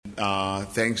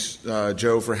Thanks,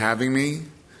 Joe, for having me.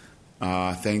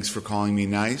 Thanks for calling me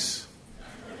nice.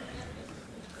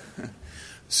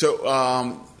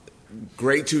 So,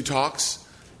 great two talks.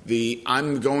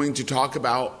 I'm going to talk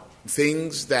about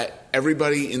things that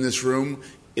everybody in this room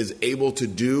is able to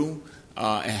do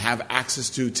and have access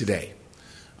to today.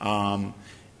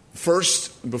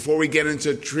 First, before we get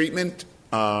into treatment,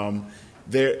 a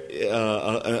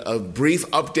brief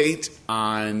update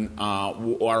on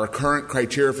our current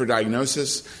criteria for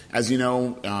diagnosis. As you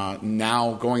know,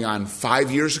 now going on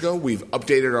 5 years ago, we've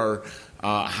updated our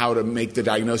how to make the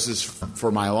diagnosis for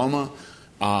myeloma.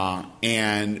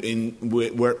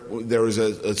 Where there was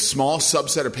a small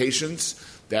subset of patients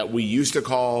that we used to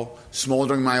call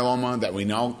smoldering myeloma, that we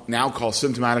now call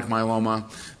symptomatic myeloma.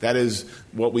 That is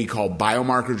what we call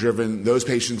biomarker-driven. Those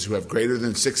patients who have greater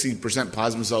than 60%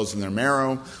 plasma cells in their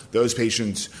marrow, those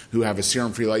patients who have a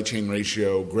serum free light chain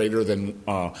ratio greater than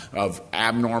of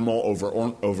abnormal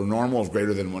over normal of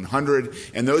greater than 100,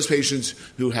 and those patients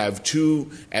who have greater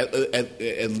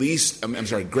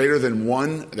than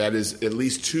one, that is at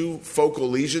least two focal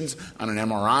lesions on an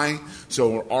MRI.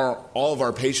 So all of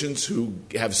our patients who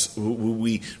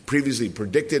we previously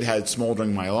predicted had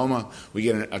smoldering myeloma, we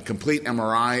get a complete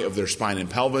MRI of their spine and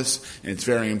pelvis, and it's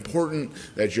very important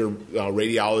that your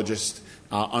radiologist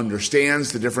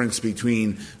understands the difference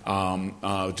between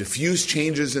diffuse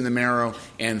changes in the marrow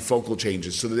and focal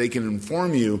changes, so that they can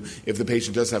inform you if the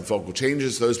patient does have focal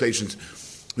changes. Those patients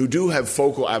who do have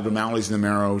focal abnormalities in the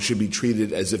marrow should be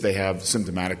treated as if they have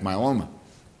symptomatic myeloma.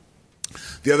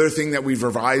 The other thing that we've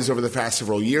revised over the past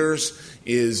several years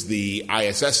is the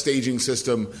ISS staging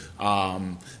system.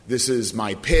 This is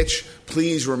my pitch.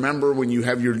 Please remember, when you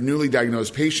have your newly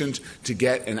diagnosed patient, to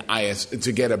get a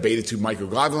beta-2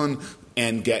 microglobulin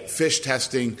and get FISH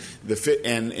testing,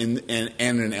 and an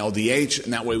LDH,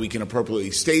 and that way we can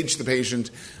appropriately stage the patient.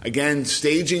 Again,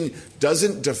 staging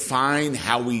doesn't define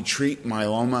how we treat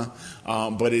myeloma,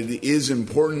 but it is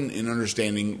important in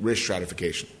understanding risk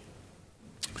stratification.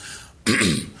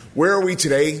 Where are we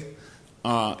today?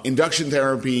 Induction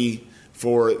therapy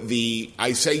for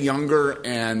I say younger,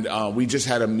 and we just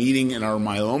had a meeting in our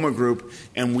myeloma group,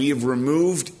 and we have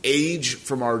removed age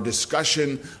from our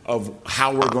discussion of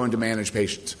how we're going to manage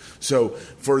patients. So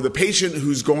for the patient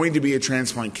who's going to be a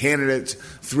transplant candidate,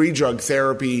 3-drug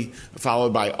therapy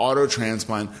followed by auto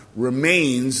transplant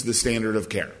remains the standard of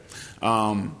care.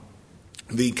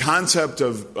 The concept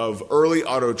of early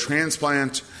auto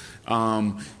transplant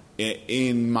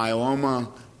in myeloma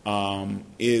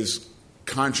is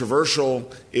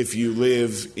controversial if you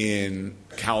live in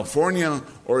California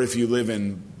or if you live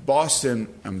in Boston.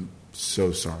 I'm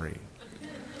so sorry.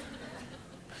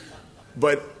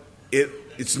 But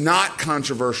it's not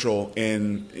controversial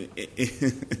in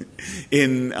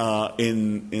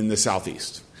the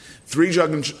Southeast.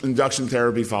 3-drug induction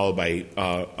therapy followed by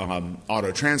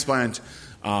auto transplant.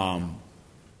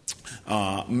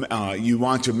 You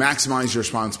want to maximize your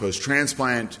response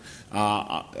post-transplant.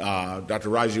 Dr.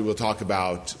 Raji will talk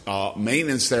about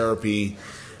maintenance therapy.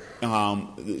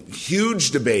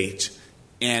 Huge debate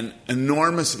and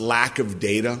enormous lack of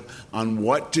data on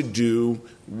what to do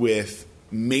with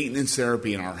maintenance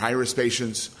therapy in our high-risk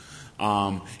patients.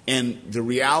 And the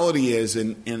reality is,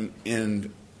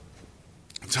 and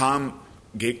Tom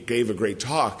gave a great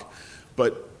talk,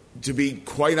 but to be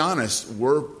quite honest,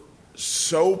 we're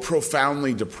so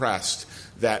profoundly depressed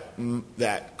that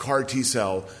CAR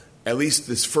T-cell, at least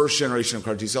this first generation of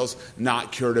CAR T-cells,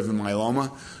 not curative in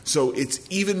myeloma. So it's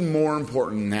even more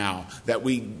important now that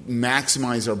we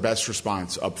maximize our best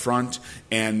response up front,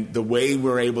 and the way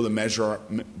we're able to measure our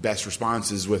best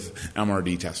response is with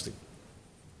MRD testing.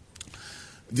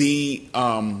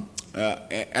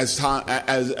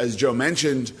 As Joe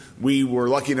mentioned, we were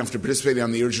lucky enough to participate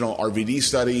on the original RVD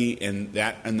study, and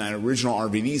that original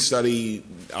RVD study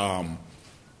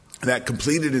that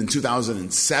completed in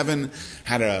 2007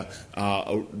 had a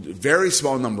very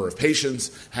small number of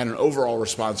patients, had an overall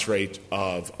response rate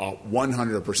of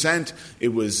 100%. It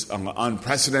was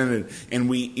unprecedented, and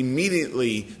we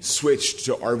immediately switched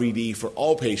to RVD for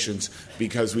all patients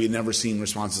because we had never seen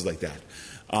responses like that.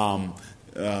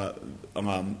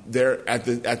 There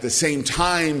at the same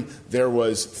time, there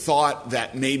was thought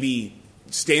that maybe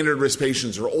standard risk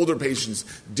patients or older patients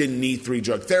didn't need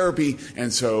 3-drug therapy,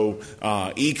 and so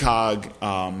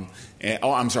SWOG,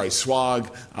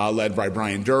 led by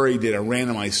Brian Dury, did a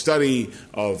randomized study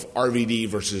of RVD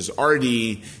versus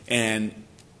RD, and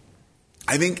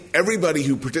I think everybody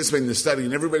who participated in the study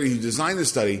and everybody who designed the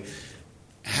study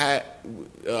had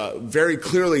very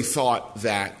clearly thought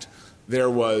that there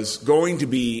was going to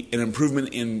be an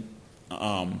improvement in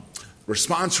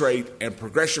response rate and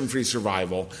progression-free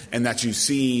survival, and that you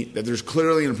see that there's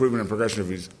clearly an improvement in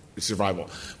progression-free survival.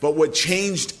 But what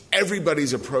changed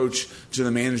everybody's approach to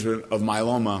the management of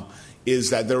myeloma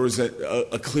is that there was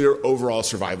a clear overall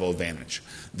survival advantage.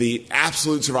 The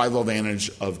absolute survival advantage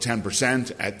of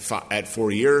 10% at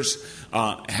 4 years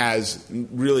has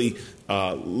really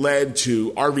led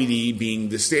to RVD being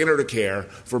the standard of care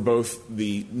for both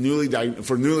the newly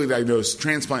diagnosed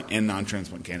transplant and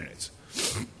non-transplant candidates.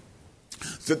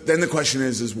 So then the question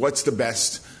is what's the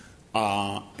best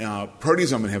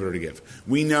proteasome inhibitor to give?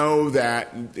 We know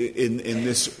that in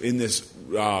this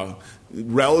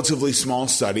relatively small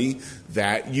study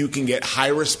that you can get high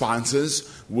responses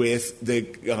with the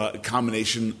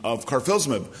combination of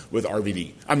carfilzomib with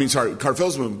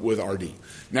carfilzomib with RD.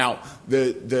 Now,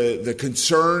 the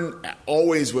concern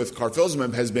always with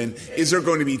carfilzomib has been, is there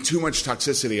going to be too much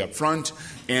toxicity up front?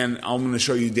 And I'm going to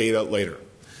show you data later.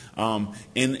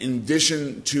 In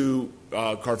addition to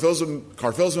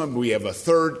carfilzomib, we have a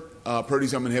third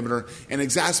proteasome inhibitor, and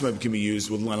ixazomib can be used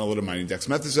with lenalidomide and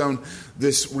dexamethasone.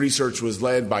 This research was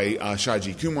led by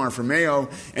Shaji Kumar from Mayo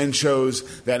and shows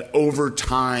that over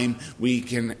time we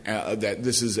can that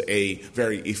this is a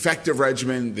very effective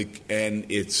regimen, and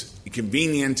it's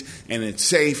convenient and it's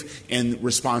safe, and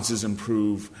responses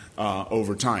improve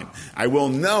over time. I will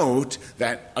note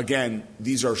that, again,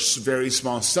 these are very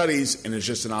small studies, and it's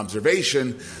just an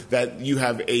observation that you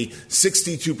have a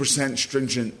 62%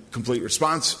 stringent complete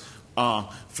response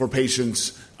for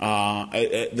patients,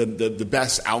 the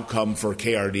best outcome for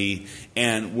KRD,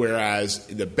 and whereas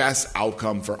the best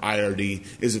outcome for IRD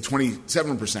is a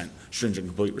 27% stringent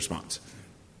complete response.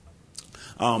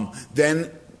 Then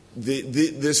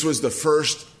this was the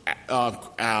first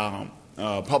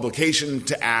publication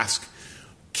to ask,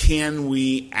 can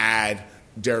we add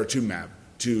daratumumab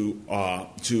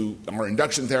to our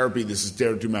induction therapy? This is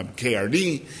daratumumab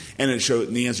KRD, and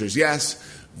the answer is yes.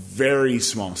 Very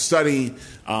small study.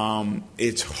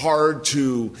 It's hard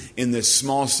to, in this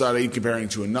small study, comparing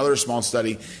to another small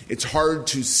study, it's hard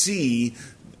to see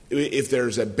if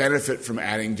there's a benefit from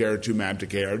adding daratumumab to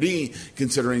KRD,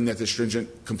 considering that the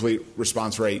stringent complete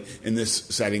response rate in this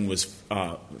setting was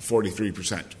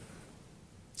 43%.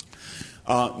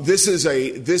 This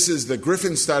is the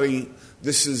Griffin study.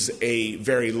 This is a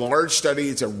very large study.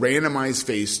 It's a randomized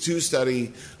phase 2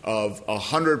 study of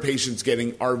 100 patients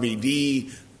getting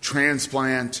RVD,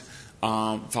 transplant,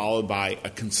 followed by a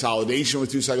consolidation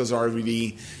with 2 cycles of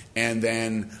RVD, and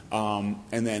then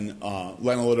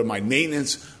lenalidomide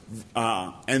maintenance,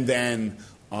 and then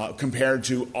compared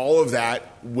to all of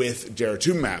that with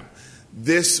daratumumab.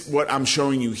 What I'm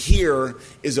showing you here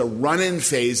is a run-in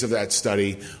phase of that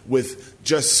study with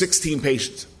just 16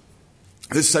 patients.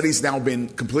 This study's now been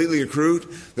completely accrued.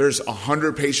 There's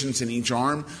 100 patients in each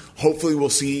arm. Hopefully we'll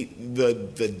see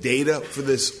the data for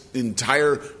this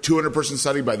entire 200-person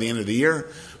study by the end of the year.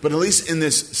 But at least in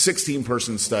this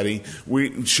 16-person study,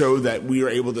 we show that we are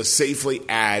able to safely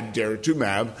add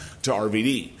daratumumab to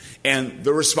RVD. And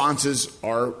the responses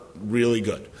are really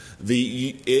good.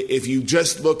 If you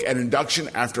just look at induction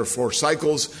after 4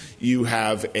 cycles, you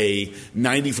have a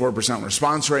 94%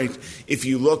 response rate. If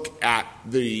you look at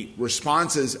the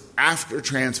responses after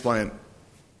transplant,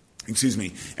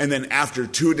 and then after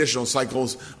 2 additional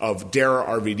cycles of Dara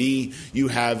RVD, you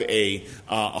have a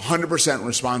 100%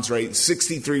 response rate.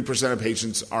 63% of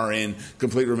patients are in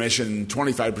complete remission, and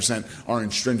 25% are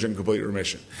in stringent complete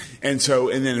remission. And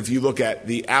then if you look at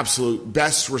the absolute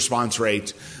best response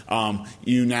rate,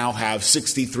 you now have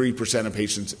 63% of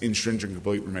patients in stringent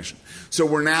complete remission. So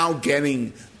we're now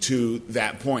getting to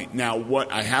that point. Now,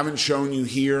 what I haven't shown you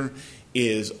here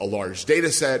is a large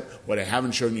data set. What I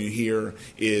haven't shown you here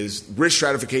is risk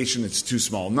stratification. It's too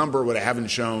small a number. What I haven't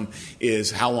shown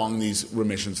is how long these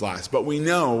remissions last. But we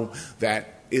know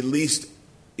that at least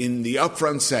in the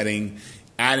upfront setting,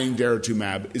 adding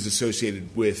daratumumab is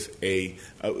associated with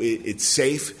it's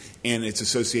safe, and it's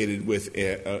associated with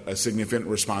a significant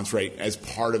response rate as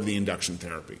part of the induction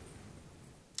therapy.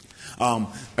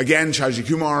 Again, Shaji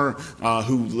Kumar,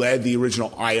 who led the original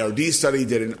IRD study,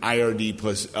 did an IRD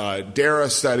plus DARA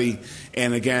study.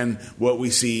 And again, what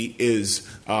we see is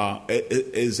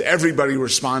everybody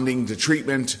responding to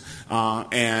treatment,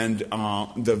 and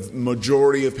the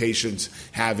majority of patients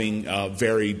having a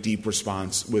very deep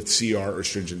response with CR or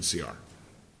stringent CR.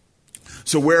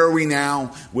 So where are we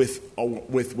now with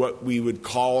what we would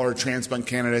call our transplant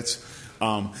candidates?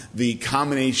 The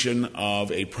combination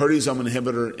of a proteasome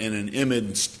inhibitor and an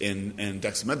IMiD and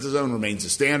dexamethasone remains the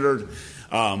standard.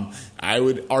 I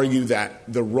would argue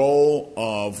that the role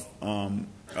of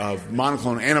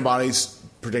monoclonal antibodies,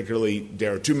 particularly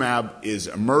daratumumab, is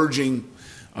emerging.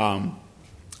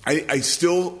 I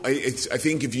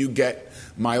think if you get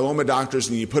myeloma doctors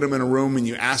and you put them in a room and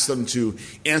you ask them to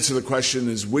answer the question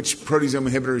is which proteasome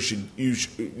inhibitor you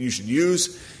should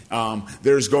use,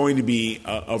 there's going to be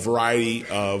a variety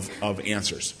of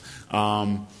answers.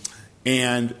 So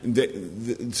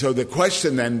the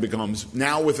question then becomes,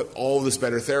 now with all this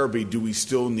better therapy, do we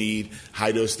still need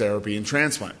high-dose therapy and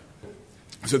transplant?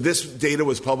 So this data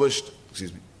was published,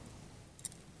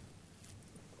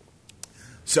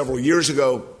 several years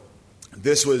ago.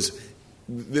 This was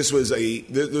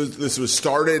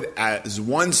started as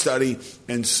one study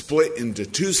and split into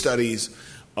two studies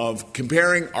of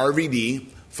comparing RVD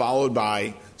followed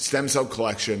by stem cell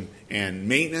collection and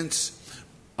maintenance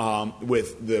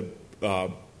with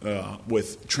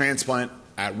transplant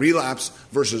at relapse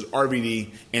versus RVD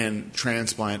and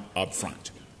transplant up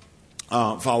front.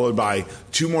 Followed by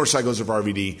 2 more cycles of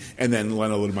RVD and then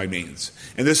lenalidomide maintenance.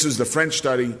 And this was the French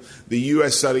study. The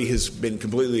U.S. study has been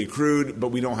completely accrued, but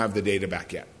we don't have the data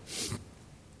back yet.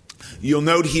 You'll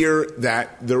note here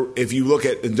that if you look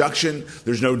at induction,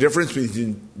 there's no difference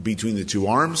between the two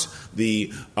arms.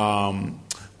 The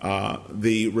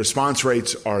response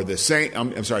rates are the same.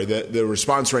 The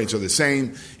response rates are the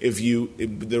same. If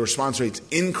the response rates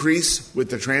increase with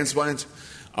the transplant,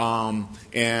 and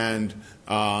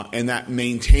that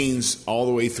maintains all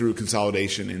the way through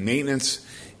consolidation and maintenance.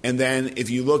 And then if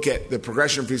you look at the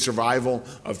progression-free survival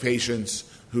of patients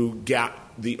who got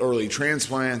the early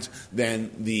transplant,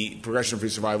 then the progression-free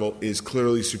survival is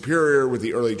clearly superior with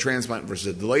the early transplant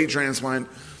versus the delayed transplant.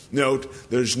 Note,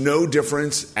 there's no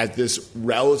difference at this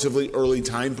relatively early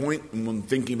time point when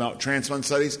thinking about transplant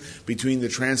studies between the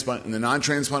transplant and the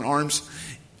non-transplant arms.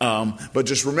 But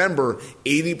just remember,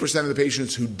 80% of the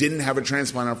patients who didn't have a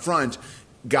transplant up front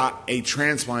got a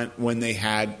transplant when they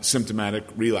had symptomatic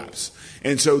relapse.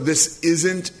 And so this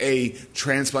isn't a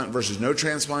transplant versus no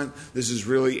transplant. This is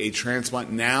really a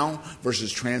transplant now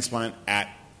versus transplant at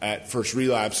first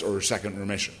relapse or second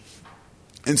remission.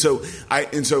 And so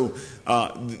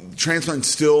transplant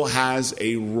still has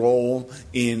a role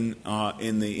in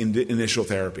the initial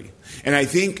therapy. And I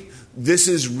think this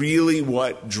is really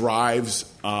what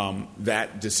drives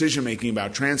that decision making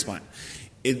about transplant.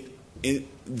 The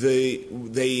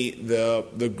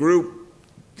group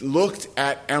looked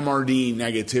at MRD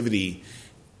negativity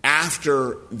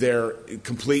after their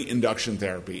complete induction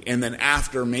therapy and then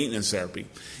after maintenance therapy.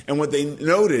 And what they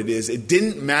noted is it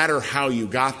didn't matter how you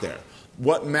got there.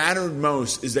 What mattered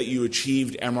most is that you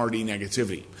achieved MRD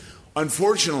negativity.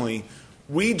 Unfortunately,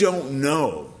 we don't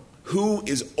know who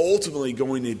is ultimately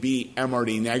going to be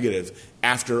MRD negative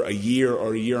after a year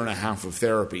or a year and a half of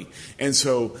therapy. And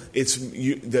so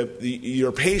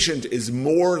your patient is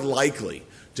more likely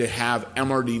to have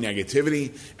MRD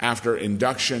negativity after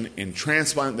induction and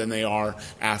transplant than they are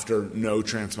after no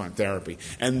transplant therapy.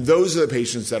 And those are the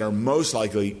patients that are most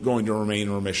likely going to remain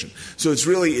in remission. So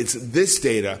it's this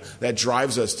data that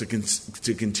drives us to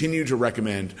continue to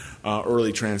recommend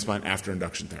early transplant after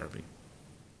induction therapy.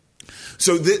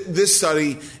 So this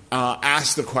study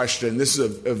asked the question, this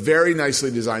is a very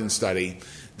nicely designed study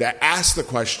that asked the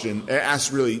question, it asked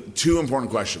really 2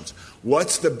 important questions.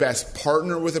 What's the best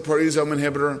partner with a proteasome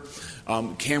inhibitor?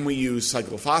 Can we use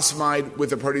cyclophosphamide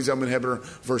with a proteasome inhibitor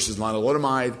versus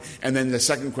lenalidomide? And then the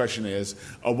second question is,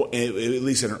 at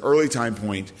least at an early time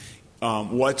point,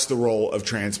 what's the role of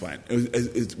transplant?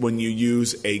 It's when you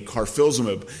use a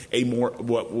carfilzomib,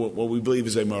 what we believe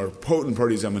is a more potent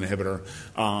proteasome inhibitor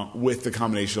with the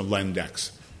combination of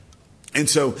len-dex. And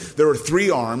so there were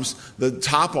 3 arms. The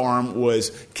top arm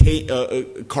was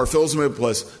carfilzomib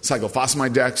plus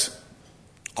cyclophosphamide dex.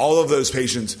 All of those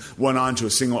patients went on to a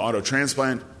single auto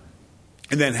transplant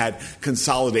and then had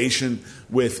consolidation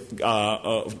with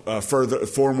further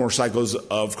 4 more cycles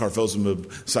of carfilzomib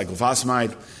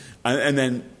cyclophosphamide. And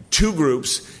then 2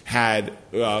 groups had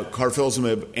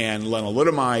carfilzomib and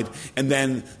lenalidomide, and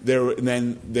then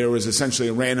there was essentially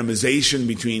a randomization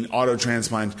between auto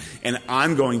transplant and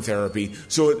ongoing therapy.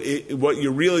 So what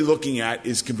you're really looking at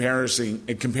is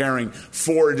comparing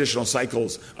 4 additional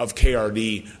cycles of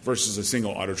KRD versus a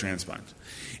single auto transplant.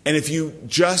 And if you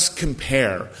just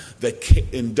compare the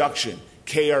induction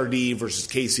KRD versus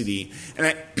KCD,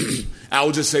 and I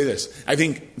will just say this: I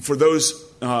think for those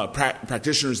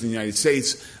practitioners in the United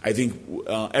States, I think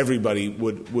everybody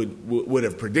would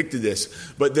have predicted this,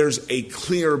 but there's a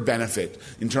clear benefit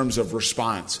in terms of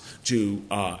response to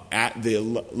at the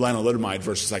lenalidomide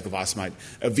versus cyclophosphamide,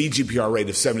 a VGPR rate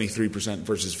of 73%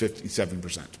 versus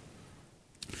 57%.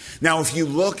 Now, if you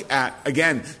look at,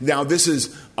 again, now this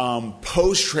is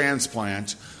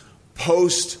post-transplant,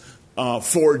 post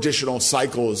 4 additional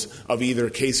cycles of either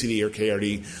KCD or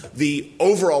KRD, the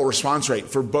overall response rate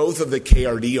for both of the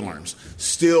KRD arms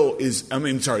still is, the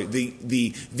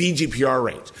VGPR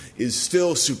rate is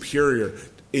still superior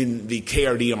in the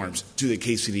KRD arms to the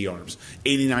KCD arms,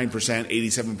 89%,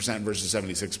 87% versus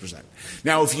 76%.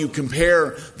 Now, if you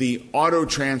compare the auto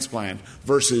transplant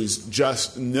versus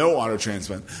just no auto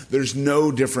transplant, there's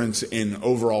no difference in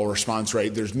overall response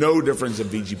rate. There's no difference in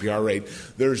VGPR rate.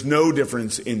 There's no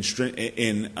difference in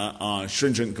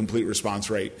stringent complete response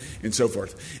rate and so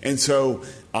forth. And so,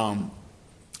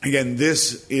 again,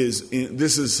 this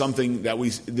is something that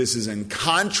this is in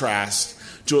contrast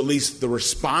to at least the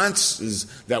responses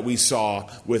that we saw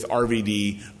with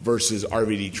RVD versus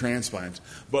RVD transplant.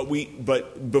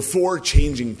 But before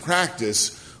changing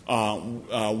practice,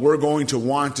 we're going to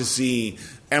want to see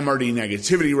MRD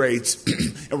negativity rates,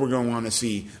 and we're going to want to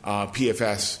see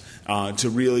PFS to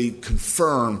really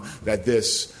confirm that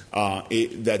this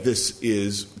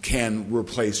can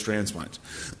replace transplant.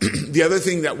 The other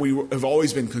thing that we have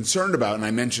always been concerned about, and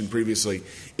I mentioned previously,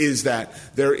 is that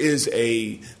there is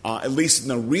at least in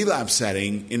the relapse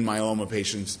setting in myeloma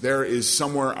patients, there is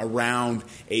somewhere around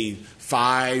a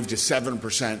 5 to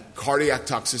 7% cardiac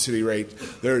toxicity rate.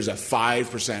 There is a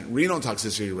 5% renal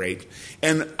toxicity rate.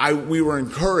 And we were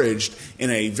encouraged in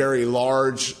a very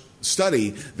large study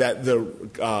that the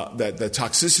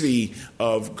toxicity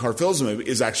of carfilzomib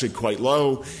is actually quite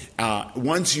low.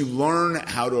 Once you learn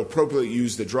how to appropriately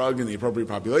use the drug in the appropriate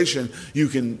population, you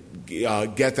can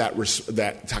get that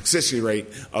toxicity rate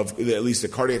of at least the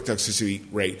cardiac toxicity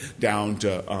rate down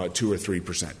to 2 or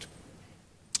 3%.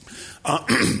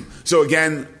 So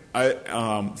again,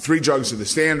 3 drugs are the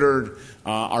standard.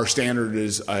 Our standard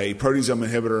is a proteasome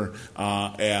inhibitor,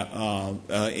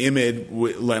 IMiD,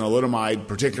 lenalidomide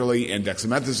particularly, and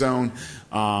dexamethasone.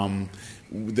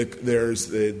 There's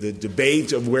the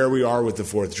debate of where we are with the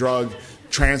 4th drug.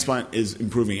 Transplant is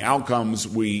improving outcomes.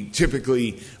 We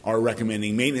typically are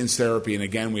recommending maintenance therapy, and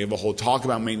again, we have a whole talk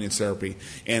about maintenance therapy.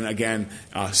 And again,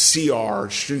 CR,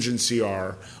 stringent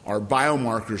CR, are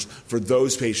biomarkers for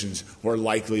those patients who are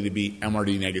likely to be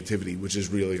MRD negativity, which is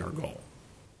really our goal.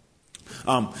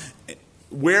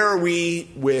 Where are we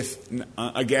with,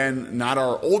 again, not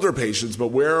our older patients, but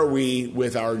where are we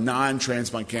with our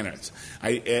non-transplant candidates?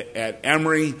 At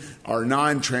Emory, our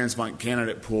non-transplant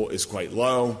candidate pool is quite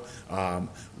low.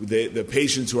 The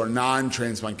patients who are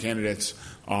non-transplant candidates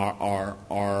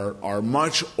are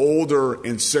much older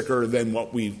and sicker than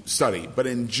what we study. But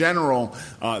in general,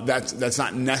 that's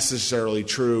not necessarily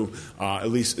true, at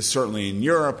least certainly in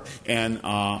Europe and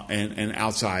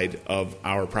outside of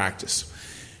our practice.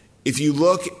 If you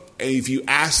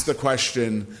ask the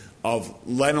question of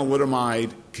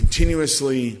lenalidomide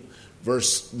continuously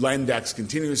versus Lendex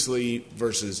continuously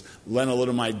versus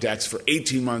lenalidomide dex for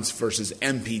 18 months versus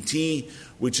MPT,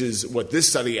 which is what this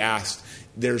study asked,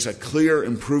 there's a clear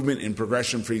improvement in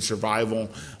progression-free survival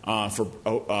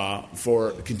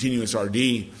for continuous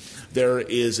RD. There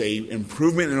is an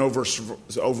improvement in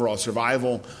overall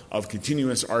survival of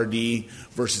continuous RD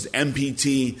versus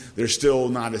MPT. There's still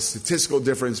not a statistical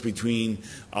difference between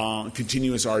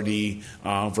continuous RD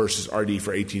versus RD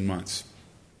for 18 months.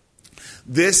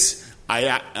 This,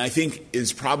 I think,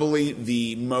 is probably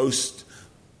the most,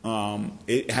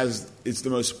 it's the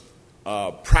most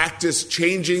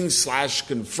practice-changing /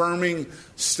 confirming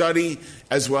study,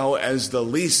 as well as the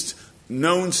least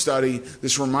known study.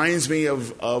 This reminds me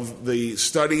of the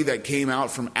study that came out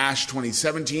from ASH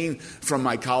 2017 from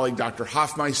my colleague Dr.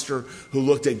 Hofmeister, who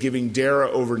looked at giving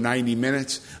DARA over 90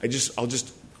 minutes. I'll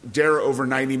just DARA over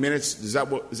 90 minutes. Is that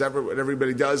what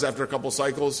everybody does after a couple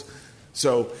cycles?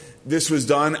 So this was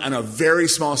done on a very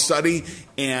small study,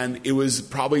 and it was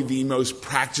probably the most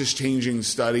practice-changing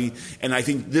study. And I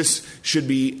think this should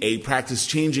be a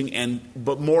practice-changing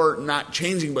but more not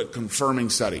changing but confirming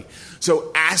study.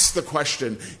 So ask the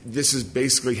question. This is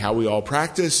basically how we all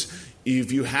practice.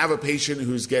 If you have a patient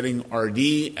who's getting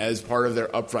RD as part of their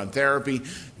upfront therapy,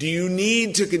 do you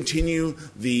need to continue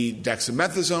the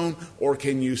dexamethasone, or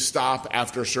can you stop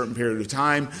after a certain period of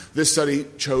time? This study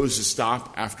chose to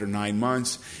stop after 9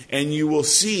 months, and you will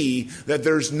see that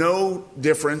there's no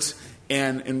difference,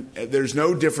 and there's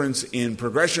no difference in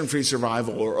progression-free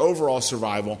survival or overall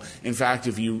survival. In fact,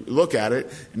 if you look at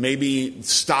it, maybe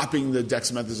stopping the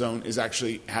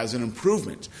dexamethasone has an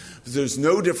improvement. There's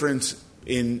no difference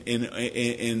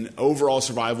in overall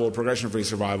survival or progression-free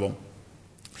survival.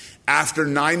 After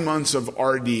 9 months of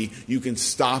RD, you can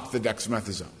stop the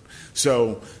dexamethasone.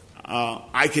 So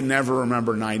I can never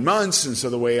remember 9 months, and so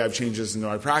the way I've changed this into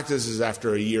my practice is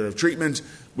after a year of treatment,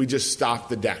 we just stop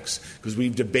the DEX. Because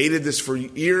we've debated this for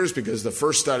years because the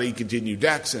first study continued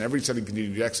DEX and every study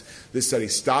continued DEX. This study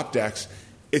stopped DEX.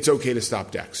 It's okay to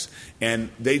stop DEX. And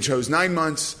they chose 9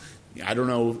 months. I don't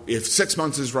know if 6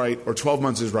 months is right or 12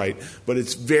 months is right, but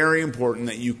it's very important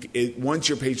that once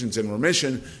your patient's in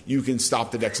remission, you can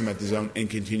stop the dexamethasone and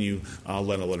continue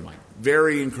lenalidomide.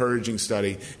 Very encouraging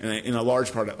study, and in a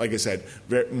large part, like I said,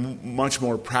 much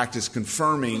more practice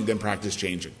confirming than practice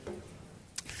changing.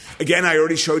 Again, I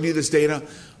already showed you this data,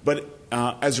 but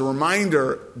as a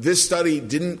reminder, this study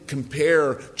didn't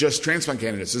compare just transplant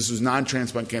candidates. This was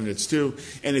non-transplant candidates too,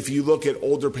 and if you look at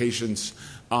older patients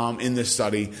in this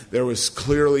study, there was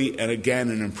clearly, and again,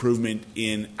 an improvement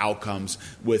in outcomes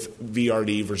with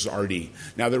VRD versus RD.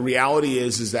 Now, the reality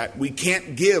is that we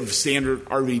can't give standard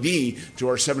RVD to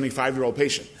our 75-year-old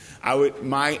patient.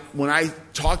 When I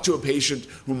talk to a patient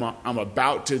whom I'm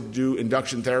about to do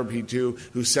induction therapy to,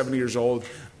 who's 70 years old,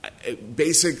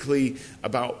 basically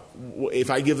if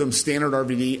I give them standard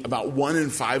RVD, about 1 in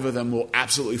 5 of them will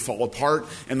absolutely fall apart,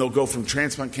 and they'll go from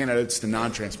transplant candidates to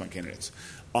non-transplant candidates.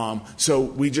 So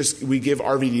we give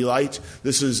RVD light.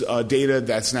 This is data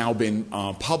that's now been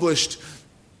published,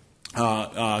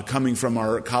 coming from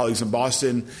our colleagues in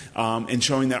Boston, and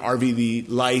showing that RVD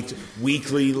light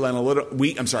weekly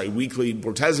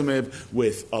bortezomib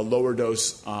with a lower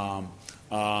dose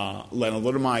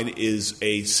lenalidomide is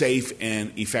a safe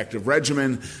and effective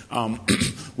regimen.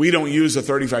 We don't use a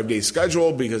 35-day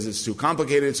schedule because it's too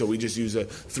complicated, so we just use a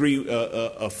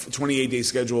 28-day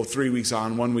schedule, 3 weeks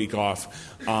on, 1 week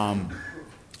off, of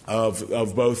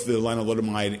both the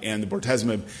lenalidomide and the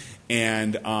bortezomib.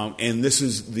 And this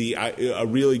is a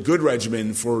really good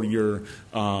regimen for your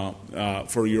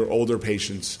older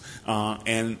patients,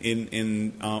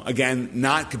 and again,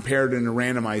 not compared in a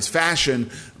randomized fashion,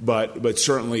 but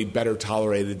certainly better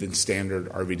tolerated than standard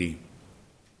RVD.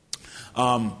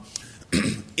 At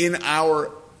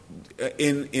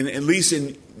least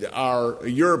in our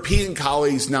European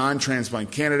colleagues,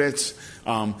 non-transplant candidates,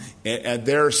 at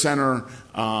their center,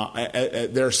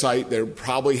 at their site, they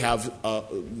probably have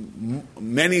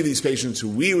many of these patients who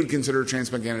we would consider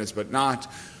transplant candidates, but not.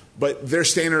 But their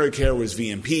standard of care was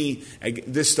VMP.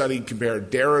 This study compared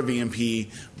DARA VMP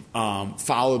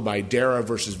followed by DARA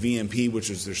versus VMP, which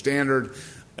was their standard.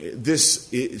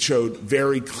 It showed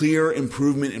very clear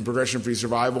improvement in progression-free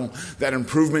survival. That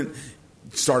improvement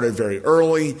started very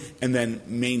early and then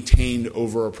maintained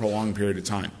over a prolonged period of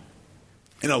time.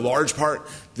 In a large part,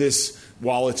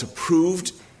 while it's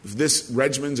approved, this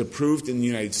regimen's approved in the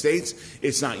United States,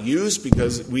 it's not used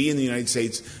because we in the United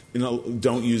States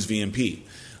don't use VMP.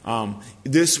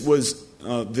 This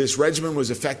regimen was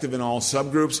effective in all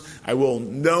subgroups. I will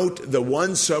note the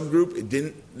one subgroup it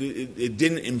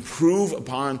didn't improve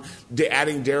upon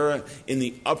adding DARA in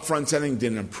the upfront setting,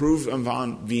 didn't improve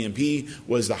upon VMP,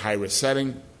 was the high-risk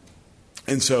setting.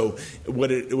 And so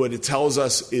what it tells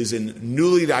us is in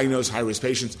newly diagnosed high-risk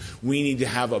patients, we need to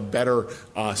have a better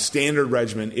standard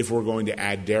regimen if we're going to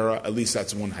add DARA. At least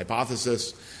that's one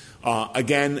hypothesis.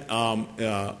 Looking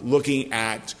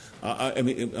at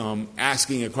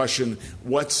asking a question,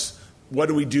 what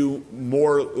do we do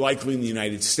more likely in the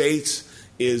United States?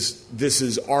 This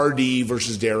is RD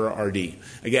versus DARA RD.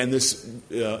 Again, this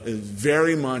is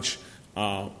very much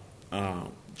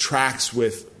tracks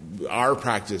with our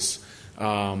practice.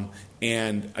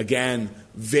 And again,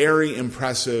 very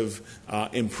impressive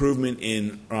improvement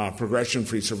in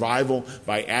progression-free survival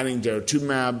by adding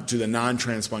daratumumab to the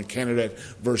non-transplant candidate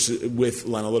with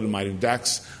lenalidomide and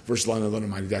dex versus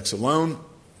lenalidomide and dex alone.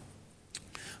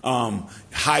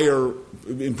 Higher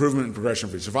improvement in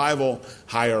progression-free survival,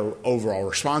 higher overall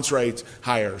response rates,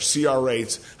 higher CR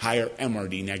rates, higher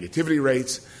MRD negativity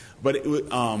rates. But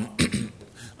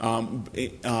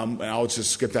I'll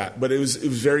just skip that. But it was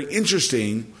very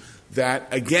interesting that,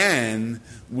 again,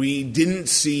 we didn't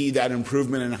see that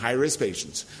improvement in high-risk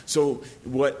patients. So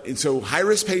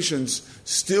high-risk patients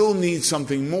still need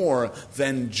something more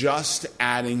than just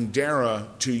adding DARA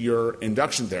to your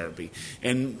induction therapy.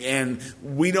 And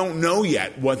we don't know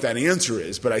yet what that answer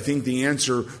is, but I think the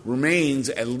answer remains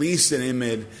at least an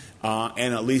IMiD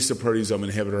and at least a proteasome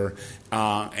inhibitor.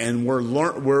 And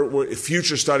we're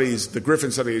future studies, the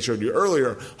Griffin study I showed you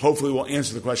earlier, hopefully will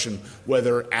answer the question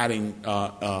whether adding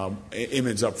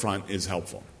IMiDs up front is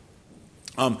helpful.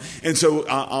 And so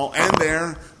I'll end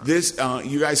there.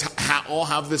 You guys all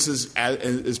have this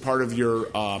as part of your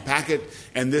packet,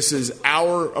 and this is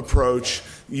our approach,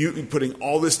 putting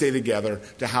all this data together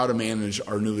to how to manage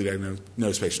our newly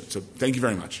diagnosed patients. So thank you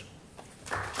very much.